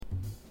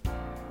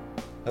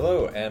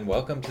Hello, and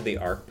welcome to the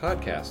ARC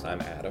podcast.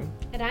 I'm Adam.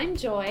 And I'm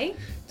Joy.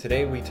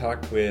 Today we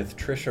talked with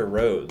Tricia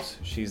Rhodes.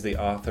 She's the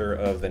author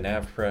of the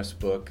Nav Press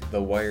book,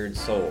 The Wired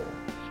Soul.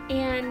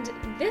 And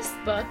this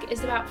book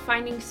is about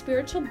finding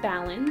spiritual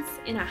balance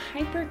in a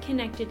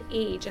hyper-connected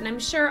age. And I'm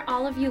sure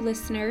all of you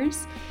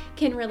listeners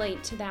can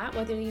relate to that,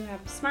 whether you have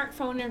a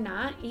smartphone or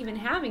not, even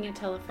having a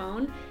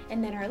telephone,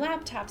 and then our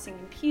laptops and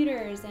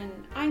computers and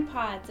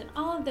iPods and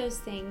all of those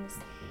things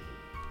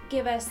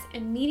give us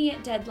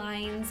immediate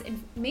deadlines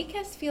and make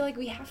us feel like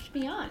we have to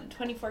be on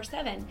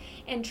 24/7.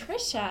 And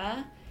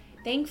Tricia,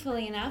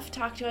 thankfully enough,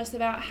 talked to us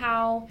about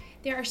how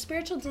there are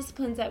spiritual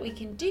disciplines that we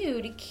can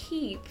do to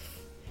keep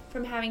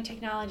from having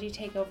technology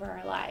take over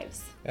our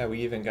lives. Yeah,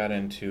 we even got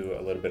into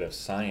a little bit of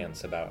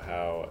science about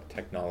how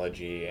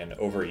technology and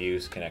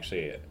overuse can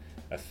actually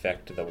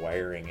affect the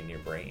wiring in your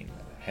brain,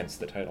 hence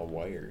the title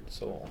Wired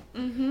Soul.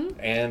 Mm-hmm.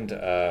 And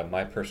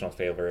my personal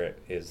favorite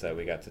is that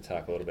we got to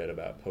talk a little bit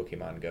about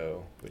Pokemon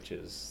Go, which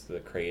is the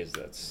craze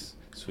that's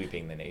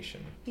sweeping the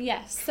nation.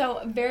 Yes,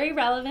 so very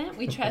relevant.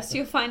 We trust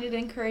you'll find it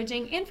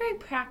encouraging and very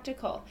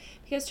practical,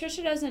 because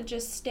Tricia doesn't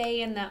just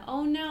stay in the,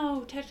 oh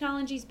no,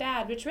 technology's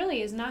bad, which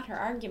really is not her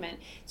argument.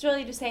 It's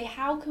really to say,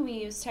 how can we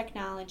use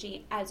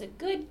technology as a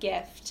good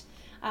gift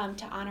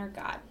to honor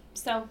God?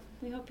 So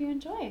we hope you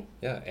enjoy.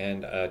 Yeah,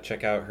 and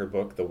check out her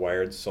book, The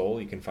Wired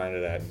Soul. You can find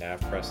it at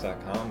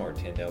navpress.com or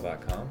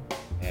tyndale.com,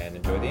 and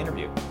enjoy the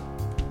interview.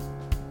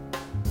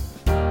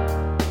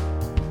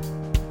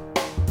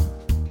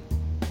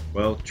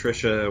 Well,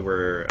 Tricia,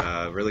 we're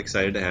really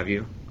excited to have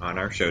you on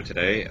our show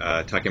today,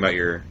 talking about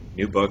your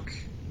new book,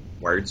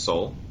 Wired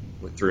Soul,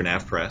 through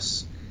Nav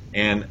Press.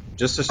 And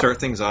just to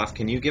start things off,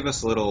 can you give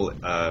us a little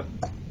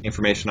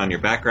information on your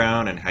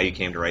background and how you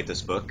came to write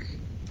this book?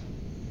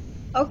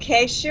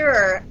 Okay,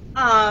 sure.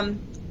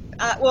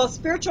 Well,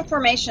 spiritual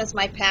formation is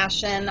my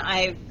passion.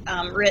 I've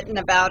written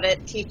about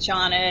it, teach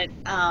on it.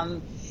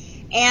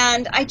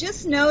 And I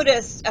just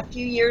noticed a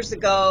few years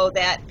ago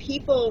that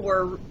people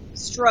were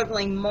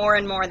struggling more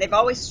and more. They've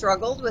always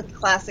struggled with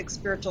classic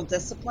spiritual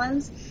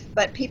disciplines,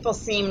 but people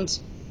seemed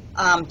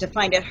to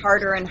find it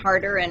harder and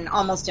harder and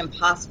almost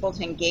impossible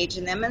to engage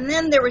in them. And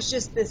then there was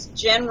just this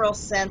general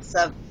sense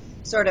of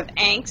sort of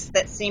angst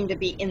that seemed to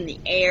be in the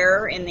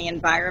air, in the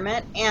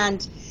environment.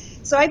 And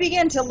so I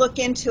began to look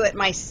into it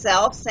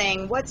myself,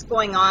 saying, what's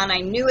going on?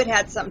 I knew it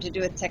had something to do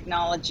with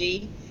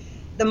technology.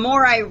 The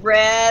more I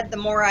read, the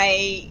more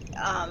I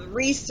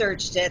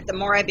researched it, the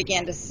more I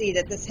began to see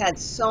that this had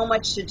so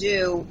much to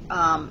do,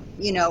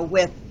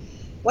 with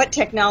what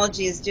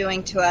technology is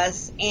doing to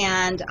us.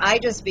 And I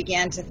just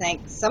began to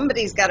think,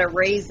 somebody's got to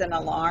raise an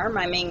alarm.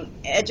 I mean,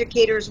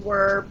 educators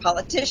were,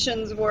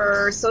 politicians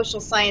were, social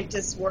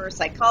scientists were,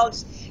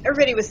 psychologists.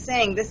 Everybody was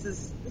saying this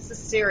is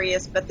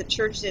serious, but the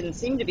church didn't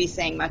seem to be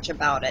saying much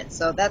about it.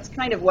 So that's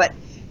kind of what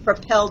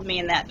propelled me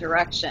in that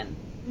direction.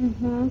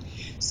 Mm-hmm.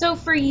 So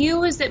for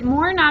you, is it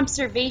more an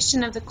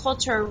observation of the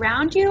culture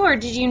around you, or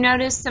did you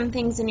notice some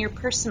things in your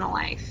personal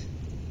life?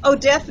 Oh,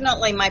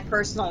 definitely my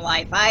personal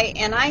life.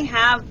 I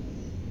have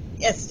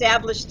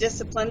established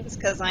disciplines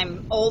because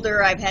I'm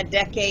older. I've had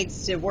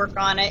decades to work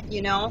on it,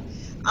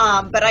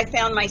 but I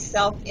found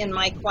myself in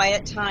my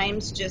quiet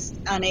times just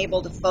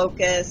unable to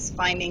focus,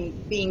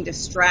 being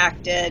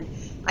distracted.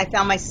 I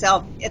found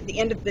myself at the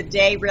end of the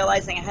day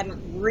realizing I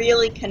hadn't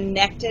really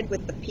connected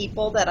with the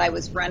people that I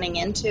was running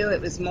into.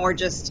 It was more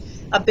just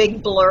a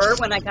big blur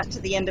when I got to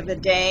the end of the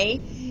day.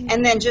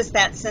 And then just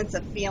that sense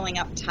of feeling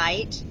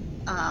uptight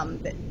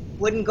that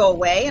wouldn't go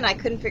away, and I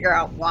couldn't figure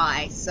out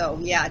why. So,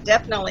 yeah,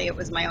 definitely it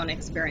was my own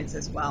experience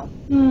as well.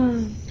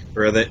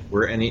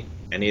 Were any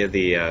of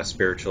the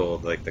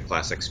spiritual, like the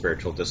classic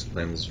spiritual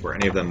disciplines, were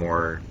any of them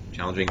more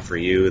challenging for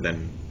you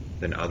than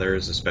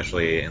others,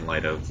 especially in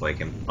light of like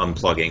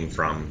unplugging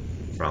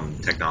from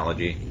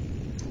technology?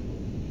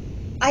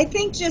 I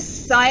think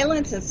just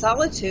silence and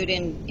solitude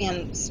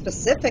in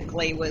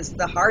specifically was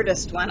the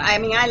hardest one. I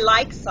mean, I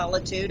like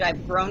solitude.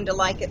 I've grown to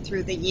like it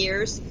through the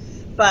years,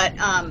 but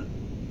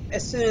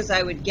as soon as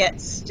I would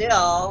get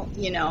still,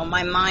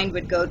 my mind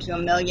would go to a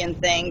million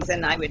things,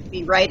 and I would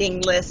be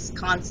writing lists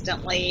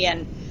constantly.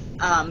 And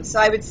so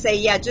I would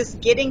say,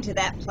 just getting to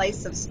that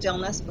place of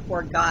stillness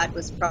before God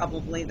was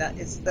probably the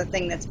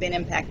thing that's been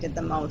impacted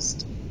the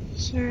most.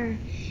 Sure.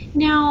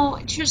 Now,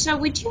 Tricia,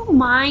 would you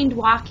mind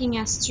walking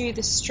us through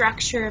the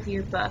structure of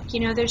your book?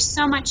 There's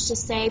so much to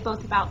say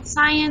both about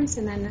science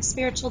and then the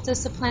spiritual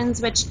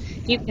disciplines, which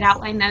if you could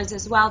outline those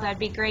as well, that'd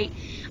be great.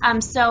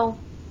 So,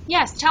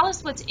 yes, tell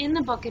us what's in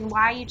the book and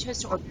why you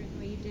chose to order it the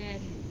way you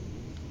did.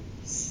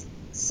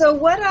 So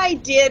what I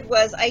did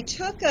was I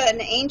took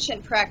an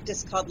ancient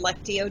practice called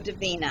Lectio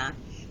Divina,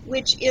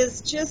 which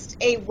is just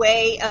a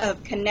way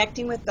of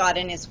connecting with God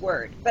and His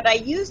Word. But I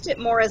used it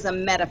more as a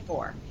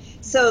metaphor.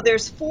 So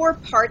there's 4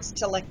 parts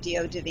to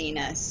Lectio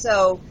Divina.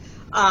 So,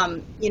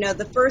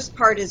 the first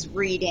part is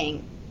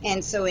reading.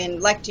 And so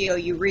in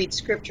Lectio, you read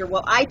Scripture.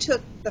 Well, I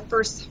took the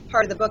first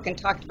part of the book and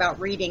talked about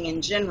reading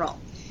in general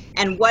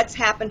and what's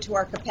happened to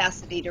our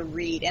capacity to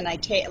read. And I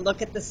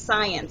look at the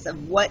science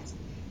of what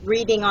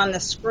reading on the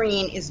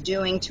screen is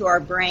doing to our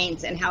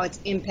brains and how it's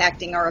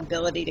impacting our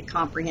ability to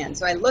comprehend.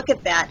 So I look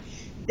at that.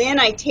 Then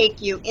I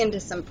take you into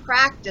some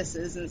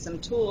practices and some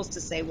tools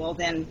to say, well,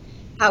 then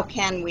how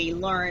can we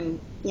learn,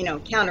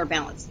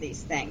 counterbalance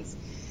these things?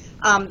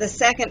 The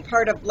second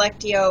part of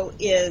Lectio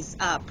is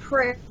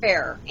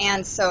prayer.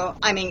 And so,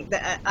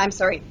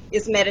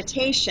 is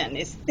meditation,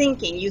 is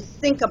thinking. You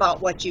think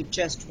about what you've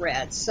just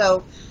read.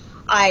 So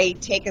I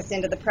take us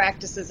into the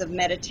practices of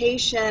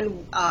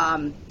meditation.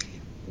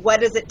 What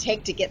does it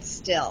take to get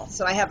still?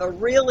 So I have a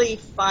really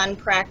fun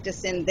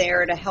practice in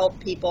there to help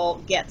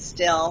people get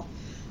still.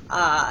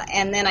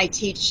 And then I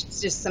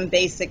teach just some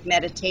basic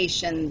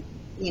meditation,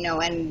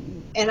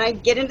 and I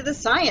get into the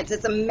science.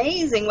 It's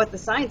amazing what the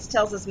science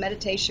tells us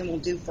meditation will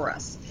do for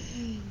us.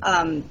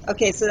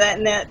 Okay, so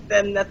then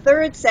the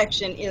third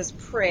section is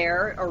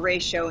prayer,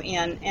 oratio,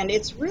 and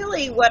it's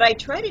really what I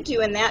try to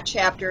do in that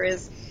chapter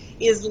is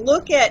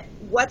look at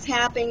what's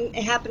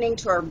happening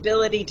to our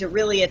ability to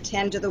really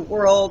attend to the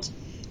world,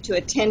 to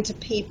attend to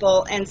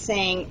people, and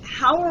saying,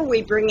 how are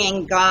we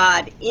bringing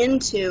God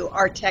into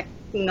our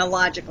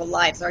technological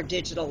lives, our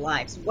digital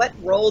lives? What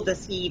role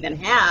does he even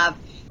have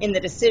in the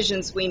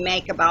decisions we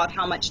make about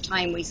how much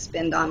time we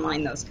spend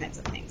online, those kinds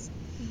of things?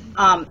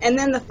 And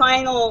then the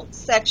final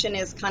section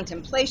is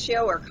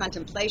contemplatio, or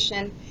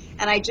contemplation,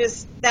 and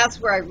that's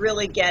where I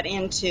really get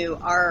into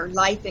our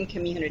life in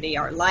community,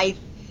 our life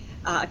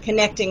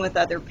connecting with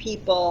other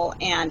people,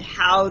 and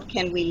how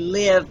can we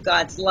live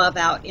God's love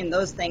out in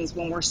those things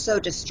when we're so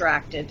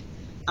distracted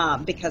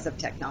because of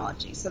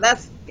technology. So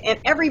and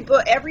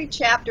every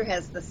chapter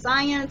has the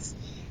science,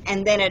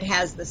 and then it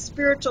has the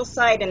spiritual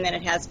side, and then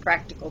it has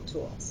practical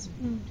tools.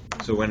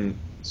 So when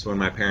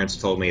my parents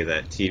told me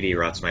that TV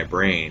rots my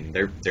brain,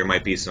 there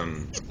might be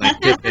some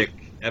scientific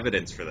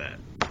evidence for that.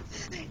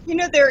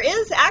 There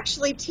is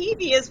actually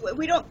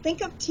we don't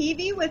think of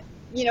TV with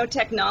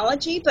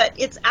technology, but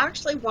it's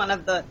actually one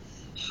of the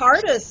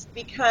hardest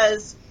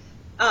because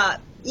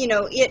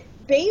it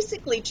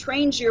basically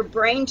trains your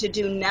brain to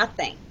do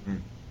nothing.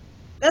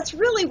 That's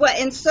really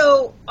and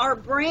so our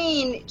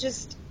brain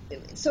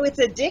so it's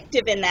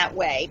addictive in that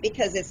way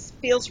because it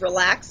feels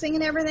relaxing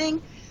and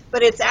everything,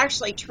 but it's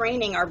actually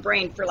training our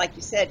brain for, like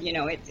you said,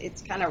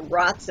 it's kind of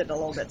rots it a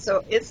little bit.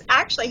 So it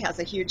actually has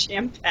a huge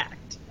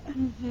impact.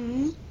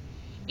 Mm-hmm.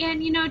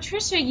 And,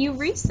 Tricia, you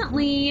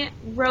recently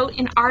wrote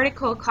an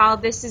article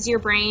called This Is Your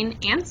Brain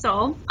and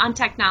Soul on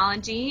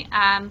technology.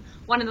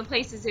 One of the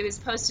places it was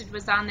posted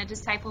was on the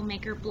Disciple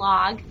Maker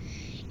blog.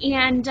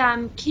 And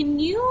can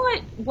you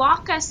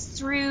walk us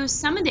through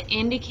some of the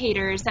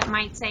indicators that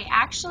might say,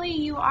 actually,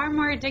 you are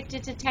more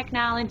addicted to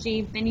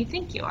technology than you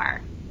think you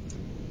are?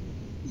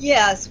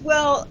 Yes.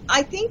 Well,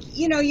 I think,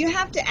 you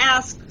have to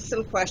ask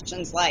some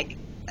questions like,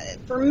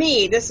 for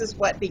me, this is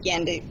what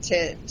began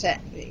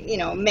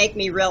to make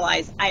me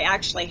realize I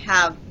actually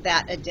have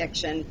that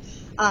addiction.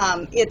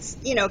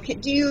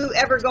 Do you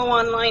ever go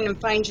online and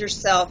find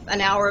yourself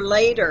an hour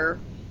later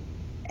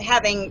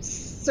having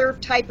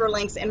surfed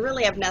hyperlinks and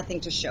really have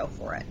nothing to show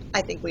for it?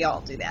 I think we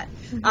all do that.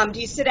 Mm-hmm. Do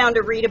you sit down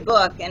to read a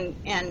book and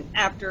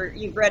after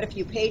you've read a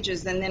few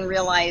pages and then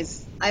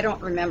realize, I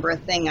don't remember a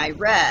thing I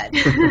read?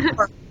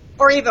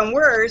 Or even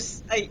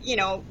worse,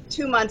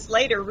 2 months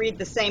later, read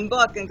the same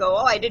book and go,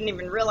 I didn't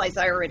even realize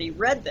I already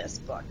read this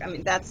book. I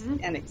mean, that's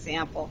an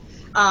example.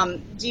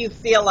 Do you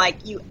feel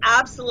like you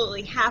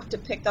absolutely have to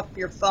pick up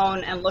your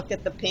phone and look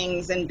at the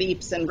pings and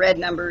beeps and red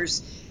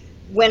numbers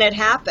when it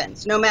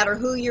happens, no matter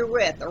who you're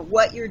with or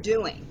what you're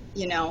doing,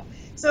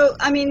 So,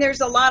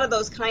 there's a lot of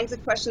those kinds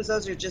of questions.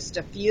 Those are just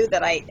a few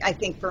that I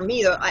think for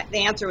me, the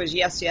answer was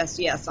yes, yes,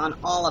 yes on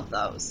all of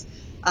those.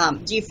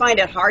 Do you find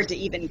it hard to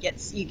even you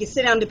can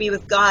sit down to be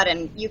with God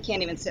and you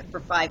can't even sit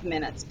for 5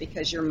 minutes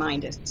because your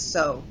mind is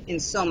in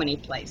so many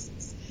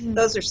places? Mm-hmm.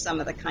 Those are some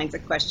of the kinds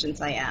of questions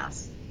I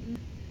ask.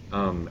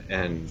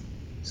 And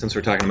since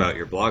we're talking about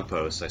your blog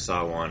posts, I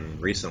saw one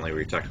recently where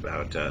you talked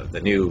about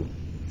the new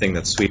thing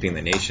that's sweeping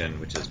the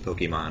nation, which is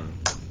Pokemon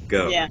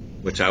Go,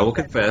 which I will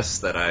confess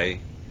that I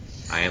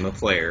am a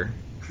player.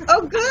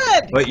 Oh,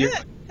 good. But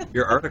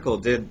your article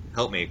did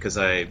help me because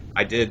I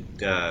did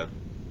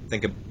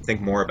think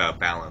more about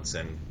balance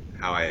and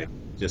how I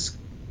just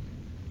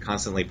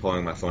constantly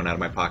pulling my phone out of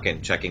my pocket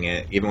and checking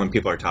it, even when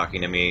people are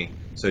talking to me.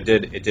 So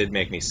it did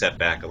make me step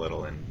back a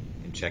little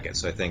and check it.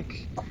 So I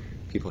think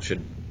people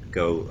should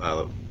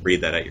go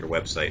read that at your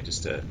website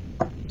just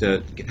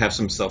to have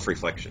some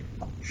self-reflection.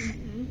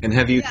 Mm-hmm. And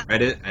have you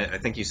tried it? I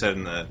think you said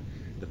in the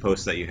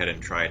post that you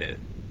hadn't tried it.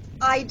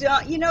 I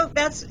don't,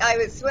 that's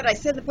what I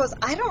said in the post.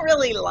 I don't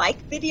really like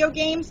video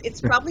games. It's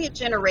probably a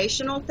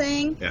generational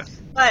thing. Yeah.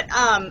 But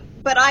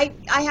I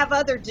have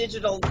other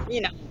digital,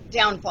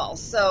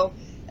 downfalls. So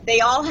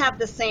they all have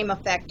the same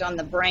effect on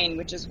the brain,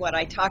 which is what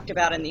I talked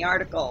about in the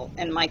article.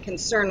 And my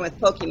concern with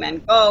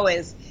Pokemon Go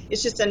is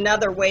it's just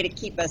another way to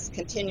keep us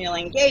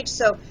continually engaged.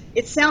 So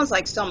it sounds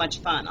like so much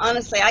fun.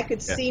 Honestly, I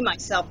could see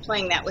myself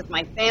playing that with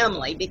my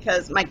family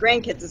because my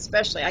grandkids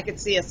especially, I could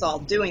see us all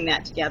doing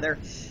that together.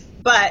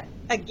 But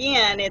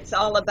again, it's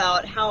all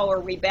about how are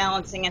we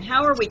balancing and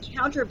how are we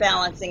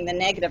counterbalancing the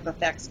negative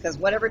effects, because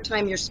whatever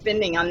time you're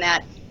spending on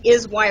that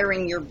is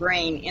wiring your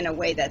brain in a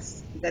way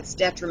that's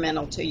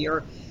detrimental to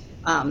your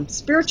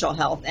spiritual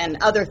health and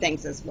other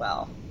things as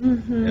well.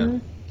 Mm-hmm. Yeah.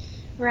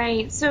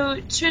 Right. So,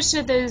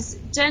 Tricia, those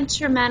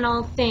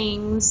detrimental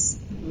things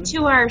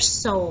to our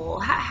soul,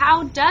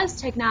 how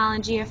does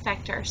technology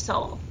affect our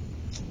soul?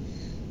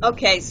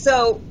 Okay,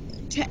 so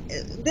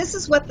this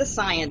is what the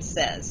science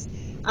says.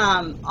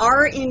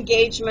 Our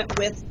engagement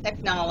with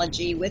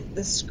technology, with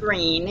the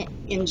screen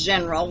in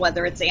general,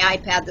 whether it's the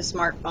iPad, the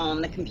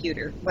smartphone, the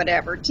computer,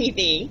 whatever,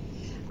 TV,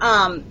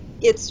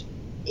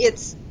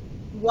 it's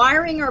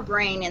wiring our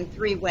brain in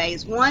three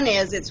ways. One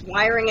is it's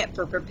wiring it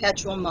for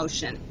perpetual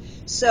motion.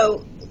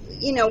 So,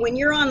 when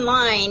you're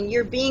online,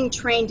 you're being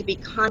trained to be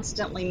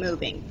constantly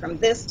moving from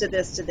this to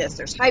this to this.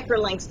 There's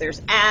hyperlinks,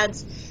 there's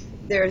ads,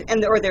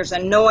 or there's a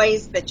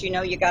noise that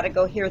you got to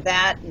go hear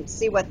that and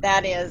see what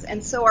that is.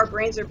 And so our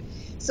brains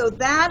so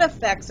that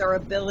affects our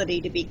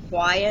ability to be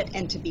quiet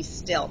and to be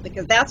still,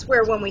 because that's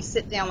where when we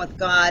sit down with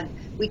God,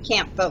 we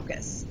can't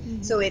focus.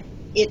 Mm-hmm. So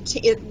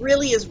it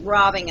really is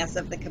robbing us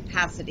of the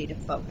capacity to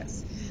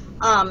focus.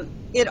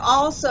 It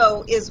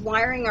also is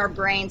wiring our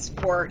brains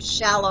for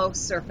shallow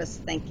surface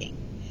thinking,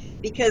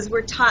 because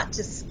we're taught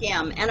to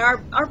skim, and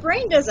our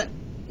brain doesn't,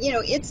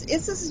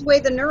 this is the way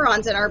the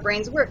neurons in our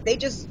brains work.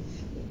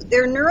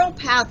 They're neural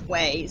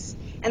pathways,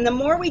 and the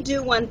more we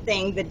do one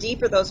thing, the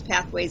deeper those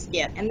pathways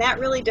get, and that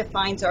really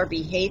defines our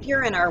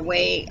behavior and our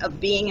way of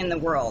being in the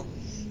world.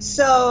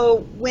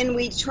 So when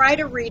we try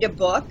to read a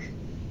book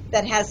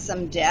that has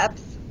some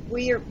depth,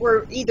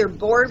 we're either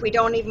bored, we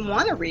don't even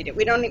want to read it.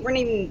 We're not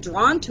even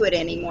drawn to it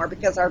anymore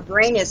because our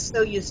brain is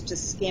so used to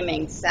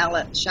skimming,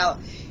 shallow.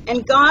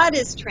 And God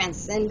is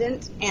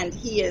transcendent, and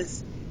He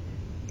is,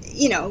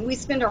 we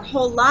spend our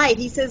whole life.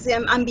 He says,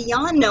 I'm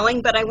beyond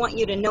knowing, but I want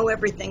you to know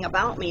everything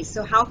about me.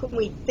 So how can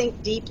we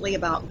think deeply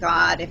about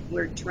God if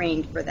we're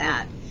trained for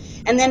that?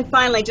 And then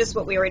finally, just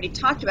what we already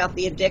talked about,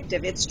 the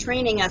addictive. It's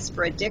training us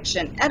for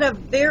addiction at a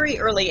very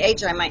early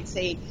age, I might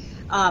say.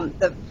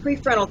 The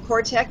prefrontal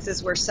cortex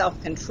is where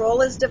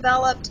self-control is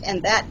developed,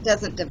 and that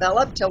doesn't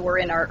develop till we're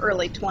in our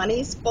early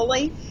 20s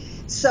fully.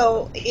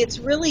 So it's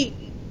really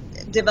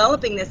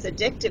developing this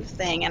addictive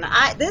thing, and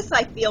I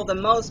feel the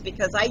most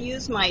because I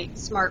use my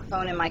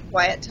smartphone in my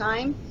quiet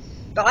time,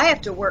 but I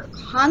have to work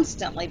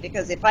constantly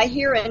because if I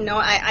hear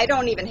I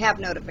don't even have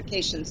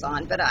notifications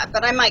on, but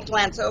I might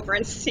glance over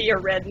and see a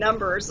red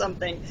number or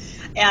something,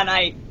 and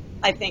I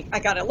think I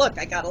gotta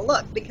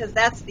look because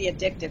that's the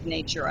addictive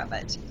nature of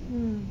it.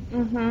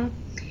 Mm-hmm.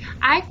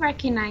 I've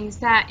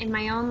recognized that in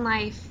my own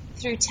life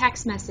through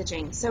text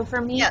messaging. So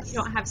for me, yes. I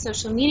don't have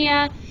social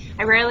media.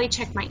 I rarely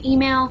check my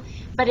email,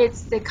 but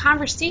it's the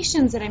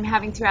conversations that I'm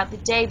having throughout the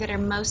day that are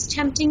most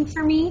tempting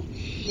for me.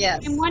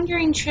 Yes. I'm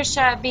wondering,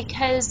 Tricia,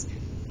 because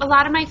a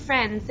lot of my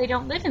friends, they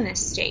don't live in this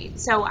state.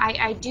 So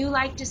I do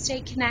like to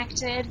stay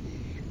connected,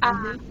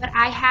 but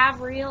I have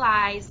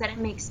realized that it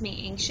makes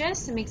me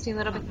anxious. It makes me a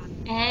little bit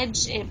on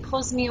edge. It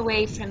pulls me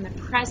away from the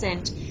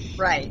present.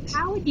 Right.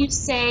 How would you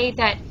say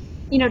that,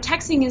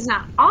 texting is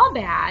not all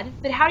bad,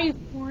 but how do you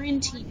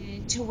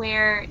quarantine it to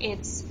where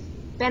it's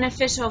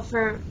beneficial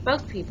for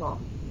both people?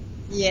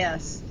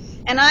 Yes.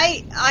 And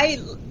I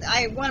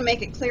want to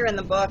make it clear in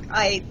the book,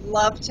 I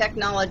love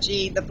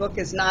technology. The book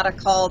is not a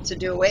call to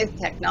do away with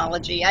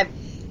technology.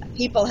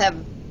 People have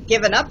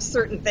given up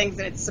certain things,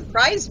 and it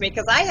surprised me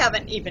because I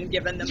haven't even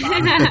given them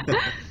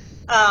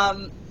up.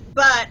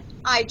 But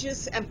I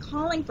just am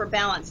calling for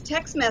balance.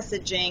 Text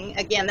messaging,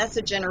 again, that's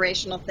a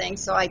generational thing,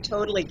 so I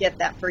totally get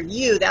that. For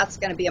you, that's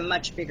going to be a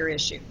much bigger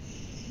issue.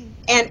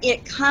 And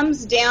it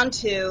comes down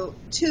to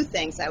two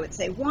things, I would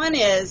say. One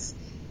is,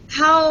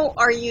 how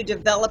are you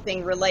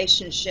developing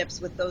relationships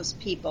with those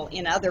people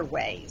in other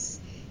ways?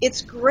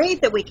 It's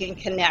great that we can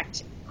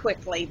connect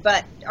quickly,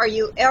 but are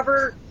you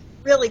ever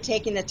really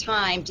taking the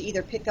time to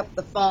either pick up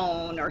the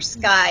phone or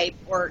Skype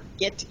or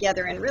get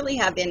together and really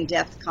have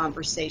in-depth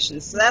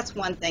conversations? So that's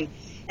one thing.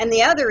 And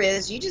the other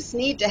is you just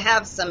need to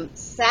have some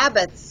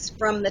Sabbaths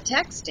from the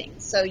texting.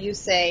 So you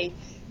say,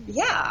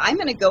 yeah, I'm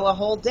going to go a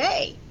whole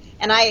day.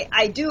 And I'm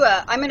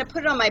going to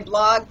put it on my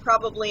blog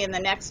probably in the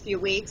next few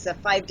weeks, a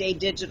 5-day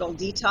digital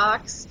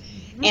detox.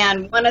 Mm-hmm.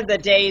 And one of the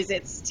days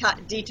it's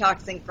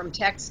detoxing from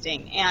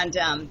texting.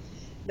 And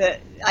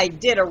I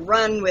did a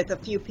run with a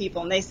few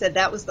people, and they said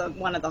that was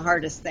one of the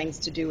hardest things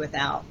to do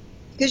without.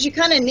 Because you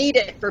kind of need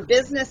it for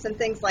business and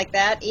things like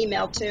that,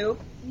 email too.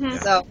 Mm-hmm.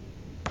 So,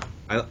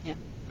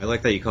 I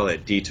like that you call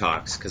it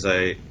detox, because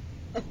I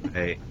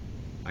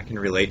can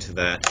relate to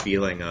that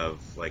feeling of,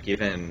 like,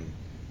 even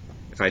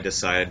if I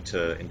decide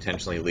to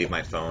intentionally leave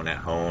my phone at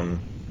home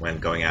when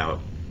going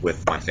out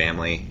with my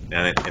family,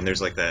 and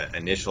there's like that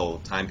initial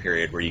time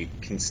period where you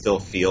can still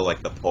feel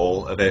like the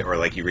pull of it, or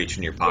like you reach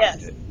in your pocket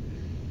yes.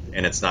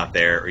 and it's not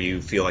there, or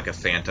you feel like a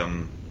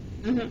phantom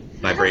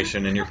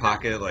vibration in your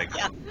pocket, like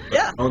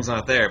the phone's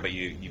not there, but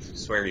you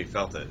swear you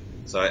felt it.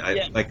 So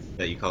I like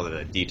that you call it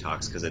a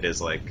detox, because it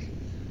is like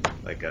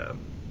a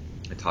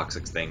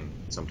toxic thing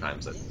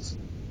sometimes.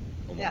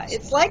 Yeah,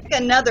 it's like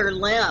another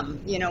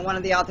limb. One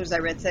of the authors I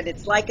read said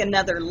it's like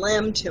another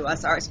limb to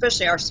us,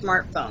 especially our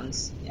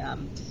smartphones. Yeah.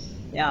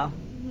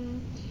 Mm-hmm.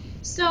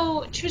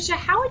 So, Tricia,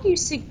 how would you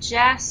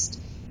suggest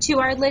to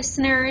our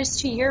listeners,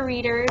 to your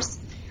readers,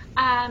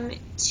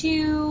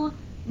 to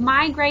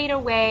migrate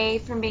away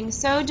from being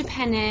so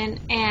dependent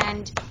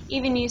and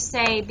even you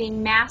say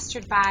being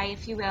mastered by,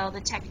 if you will,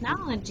 the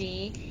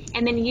technology,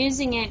 and then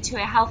using it to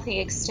a healthy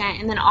extent,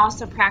 and then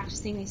also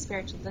practicing these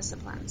spiritual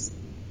disciplines?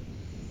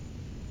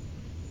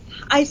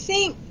 I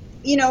think,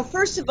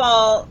 first of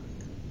all,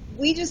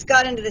 we just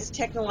got into this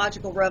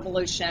technological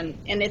revolution,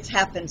 and it's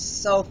happened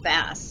so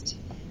fast.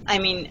 I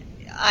mean,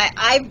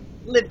 I've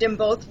lived in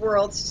both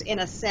worlds in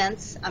a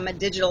sense. I'm a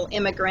digital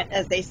immigrant,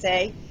 as they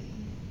say.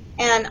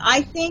 And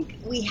I think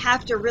we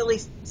have to really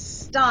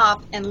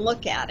stop and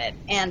look at it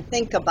and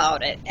think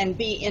about it and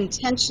be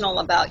intentional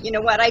about,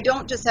 I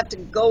don't just have to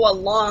go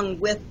along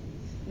with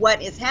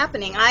what is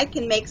happening. I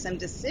can make some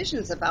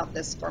decisions about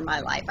this for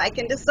my life. I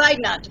can decide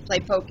not to play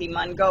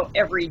Pokemon Go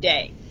every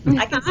day.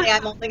 I can say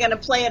I'm only going to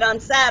play it on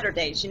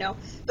Saturdays,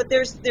 But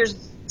there's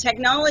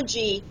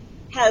technology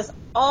has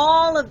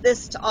all of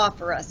this to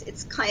offer us.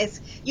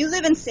 You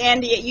live in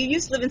San Diego. You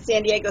used to live in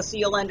San Diego, so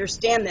you'll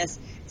understand this.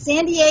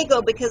 San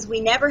Diego, because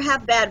we never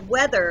have bad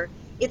weather,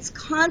 it's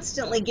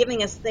constantly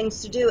giving us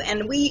things to do.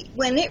 And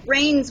when it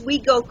rains, we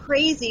go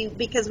crazy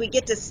because we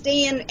get to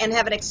stay in and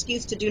have an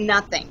excuse to do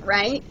nothing,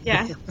 right?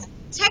 Yeah.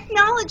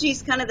 Technology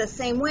is kind of the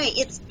same way.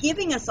 It's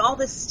giving us all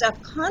this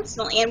stuff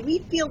constantly, and we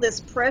feel this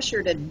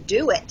pressure to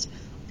do it.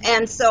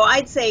 And so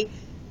I'd say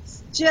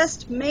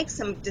just make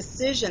some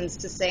decisions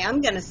to say,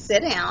 I'm going to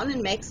sit down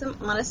and make some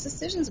honest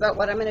decisions about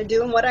what I'm going to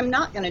do and what I'm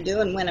not going to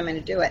do and when I'm going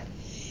to do it.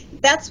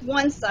 That's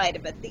one side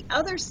of it. The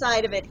other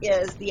side of it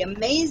is, the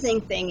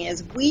amazing thing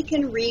is, we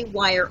can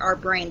rewire our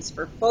brains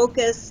for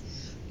focus,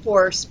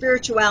 for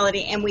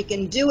spirituality, and we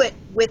can do it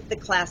with the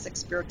classic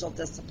spiritual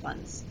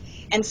disciplines.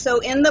 And so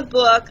in the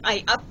book, I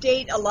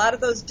update a lot of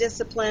those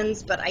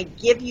disciplines, but I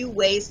give you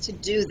ways to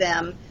do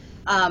them.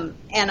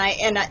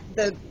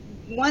 The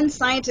one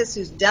scientist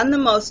who's done the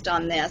most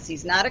on this,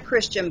 he's not a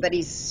Christian, but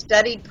he's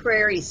studied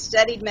prayer, he's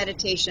studied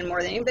meditation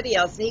more than anybody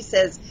else, and he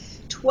says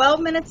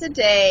 12 minutes a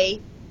day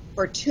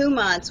for 2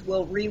 months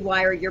will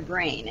rewire your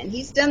brain. And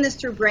he's done this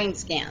through brain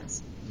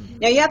scans.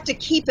 Now, you have to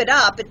keep it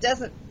up. It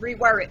doesn't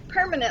rewire it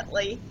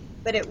permanently,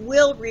 but it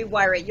will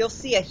rewire it. You'll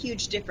see a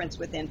huge difference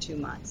within 2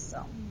 months.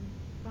 So.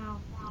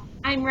 Wow.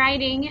 I'm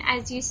writing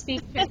as you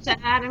speak, Tricia.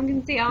 Adam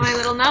can see all my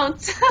little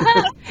notes.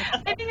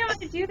 I think I want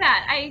to do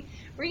that. I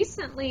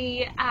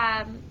recently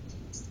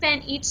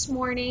spent each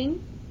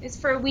morning, it's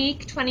for a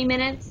week, 20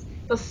 minutes,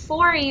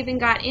 before I even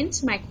got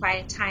into my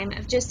quiet time,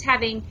 of just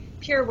having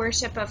pure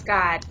worship of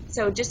God.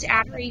 So just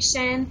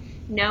adoration,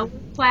 no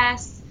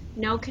requests,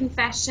 no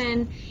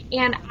confession,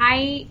 and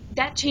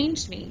that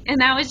changed me.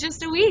 And that was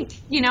just a week.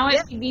 It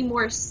made me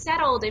more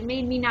settled. It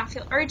made me not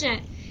feel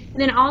urgent. And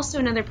then also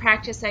another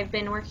practice I've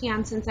been working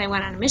on since I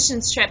went on a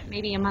missions trip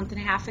maybe a month and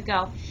a half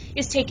ago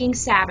is taking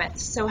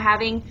Sabbaths. So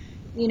having,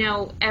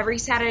 every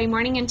Saturday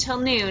morning until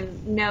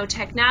noon, no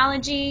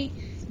technology,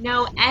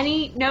 no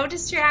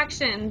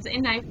distractions.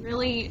 And I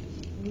really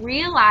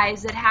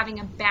realized that having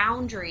a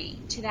boundary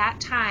to that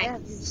time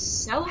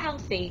is so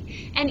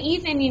healthy. And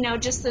even,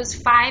 just those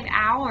 5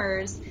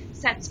 hours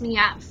sets me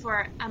up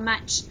for a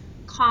much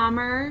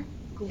calmer,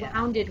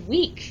 grounded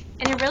week.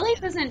 And it really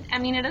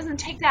doesn't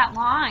take that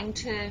long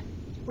to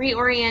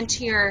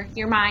reorient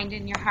your mind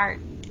and your heart.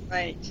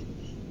 Right.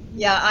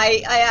 Yeah,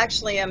 I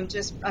actually I'm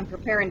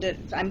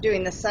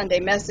doing the Sunday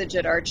message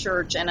at our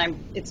church, and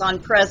it's on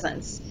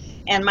presence.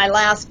 And my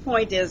last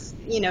point is,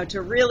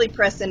 to really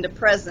press into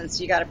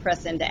presence, you got to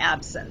press into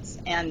absence.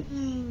 And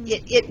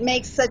it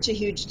makes such a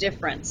huge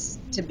difference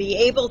to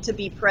be able to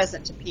be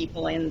present to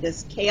people in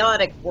this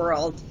chaotic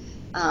world.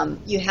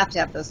 You have to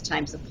have those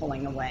times of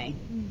pulling away.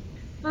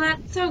 Well,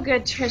 that's so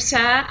good,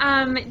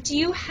 Tricia. Do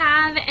you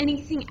have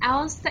anything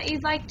else that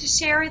you'd like to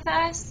share with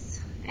us?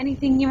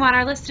 Anything you want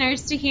our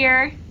listeners to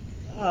hear?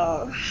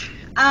 Oh,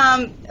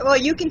 well,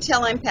 you can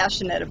tell I'm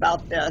passionate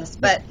about this,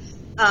 but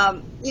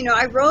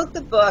I wrote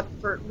the book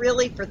for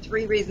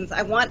 3 reasons.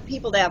 I want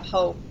people to have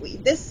hope.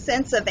 This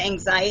sense of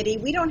anxiety,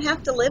 we don't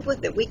have to live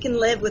with it. We can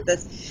live with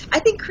this. I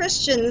think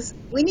Christians,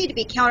 we need to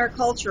be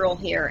countercultural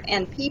here,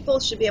 and people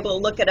should be able to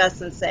look at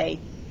us and say,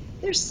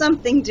 there's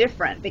something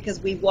different,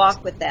 because we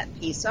walk with that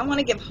peace. So I want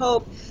to give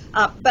hope,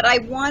 but I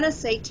want to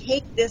say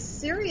take this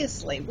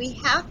seriously. We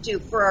have to,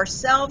 for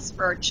ourselves,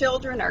 for our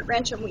children, our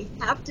grandchildren,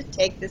 we have to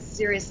take this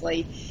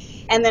seriously.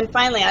 And then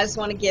finally, I just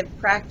want to give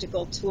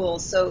practical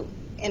tools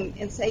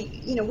and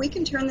say, we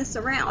can turn this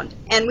around.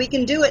 And we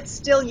can do it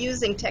still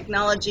using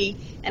technology,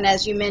 and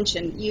as you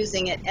mentioned,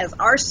 using it as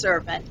our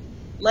servant.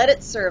 Let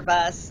it serve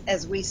us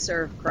as we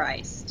serve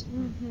Christ.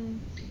 Mm-hmm.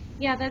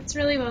 Yeah, that's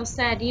really well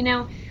said.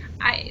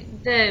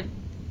 The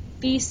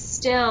be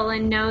still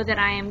and know that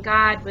I am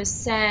God was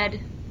said,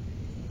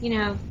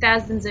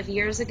 thousands of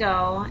years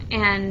ago,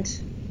 and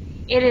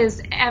it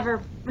is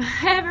ever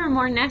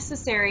more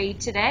necessary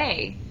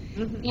today.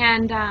 Mm-hmm.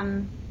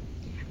 And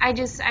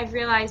I've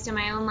realized in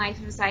my own life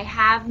as I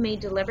have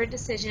made deliberate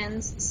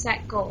decisions,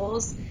 set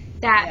goals,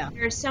 that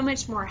there's so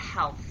much more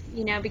health,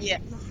 because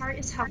the heart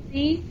is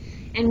healthy.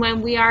 And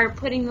when we are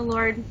putting the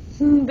Lord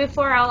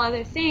before all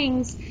other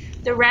things,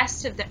 the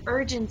rest of the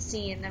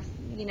urgency and the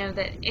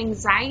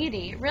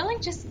anxiety, it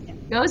really just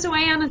goes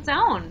away on its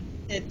own.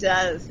 It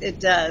does.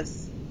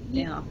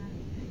 Yeah.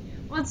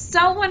 Well, it's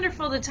so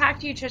wonderful to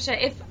talk to you, Tricia.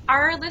 If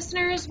our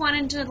listeners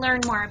wanted to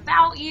learn more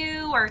about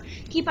you or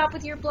keep up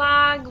with your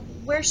blog,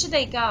 where should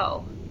they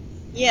go?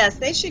 Yes,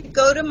 they should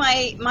go to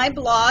my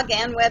blog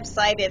and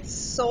website. It's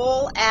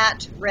Soul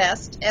at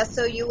Rest,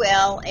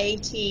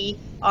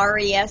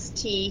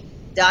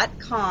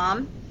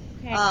 SOULATREST.com.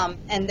 Okay.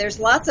 And there's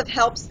lots of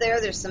helps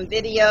there. There's some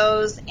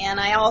videos,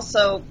 and I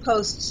also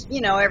post,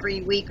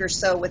 every week or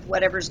so with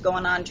whatever's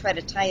going on, try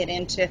to tie it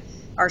into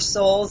our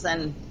souls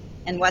and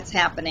what's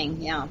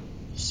happening. Yeah.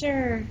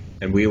 Sure.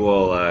 And we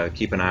will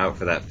keep an eye out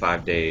for that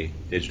 5-day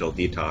digital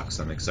detox.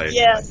 I'm excited.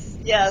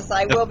 Yes,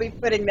 I will be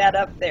putting that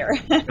up there.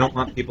 I don't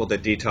want people to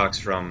detox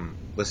from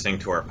listening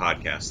to our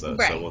podcast, though,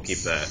 so we'll keep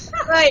that.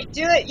 Right,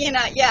 do it,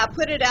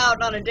 put it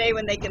out on a day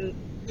when they can,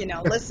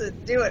 listen,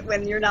 do it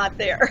when you're not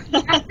there.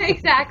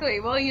 Exactly.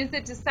 We'll use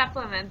it to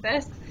supplement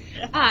this.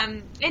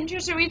 And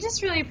Tricia, we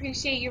just really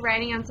appreciate you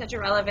writing on such a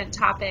relevant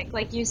topic.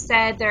 Like you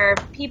said, there are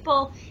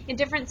people in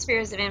different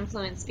spheres of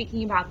influence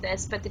speaking about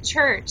this, but the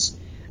church,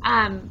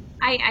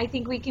 I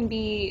think we can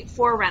be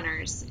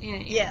forerunners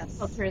in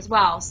culture as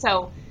well.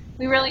 So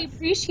we really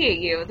appreciate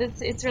you.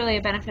 It's really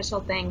a beneficial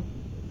thing.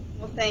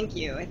 Well, thank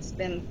you. It's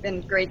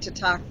been great to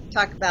talk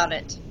about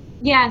it.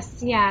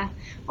 Yes, yeah.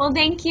 Well,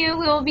 thank you.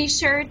 We will be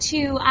sure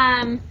to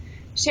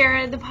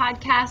share the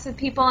podcast with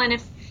people. And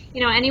if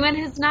anyone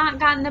has not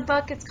gotten the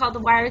book, it's called The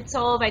Wired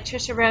Soul by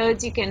Tricia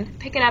Rhodes. You can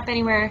pick it up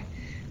anywhere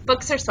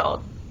books are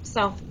sold.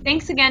 So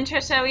thanks again,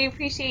 Tricia. We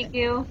appreciate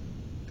you.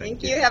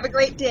 Thank you. Have a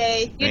great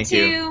day. You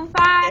too.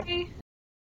 Bye.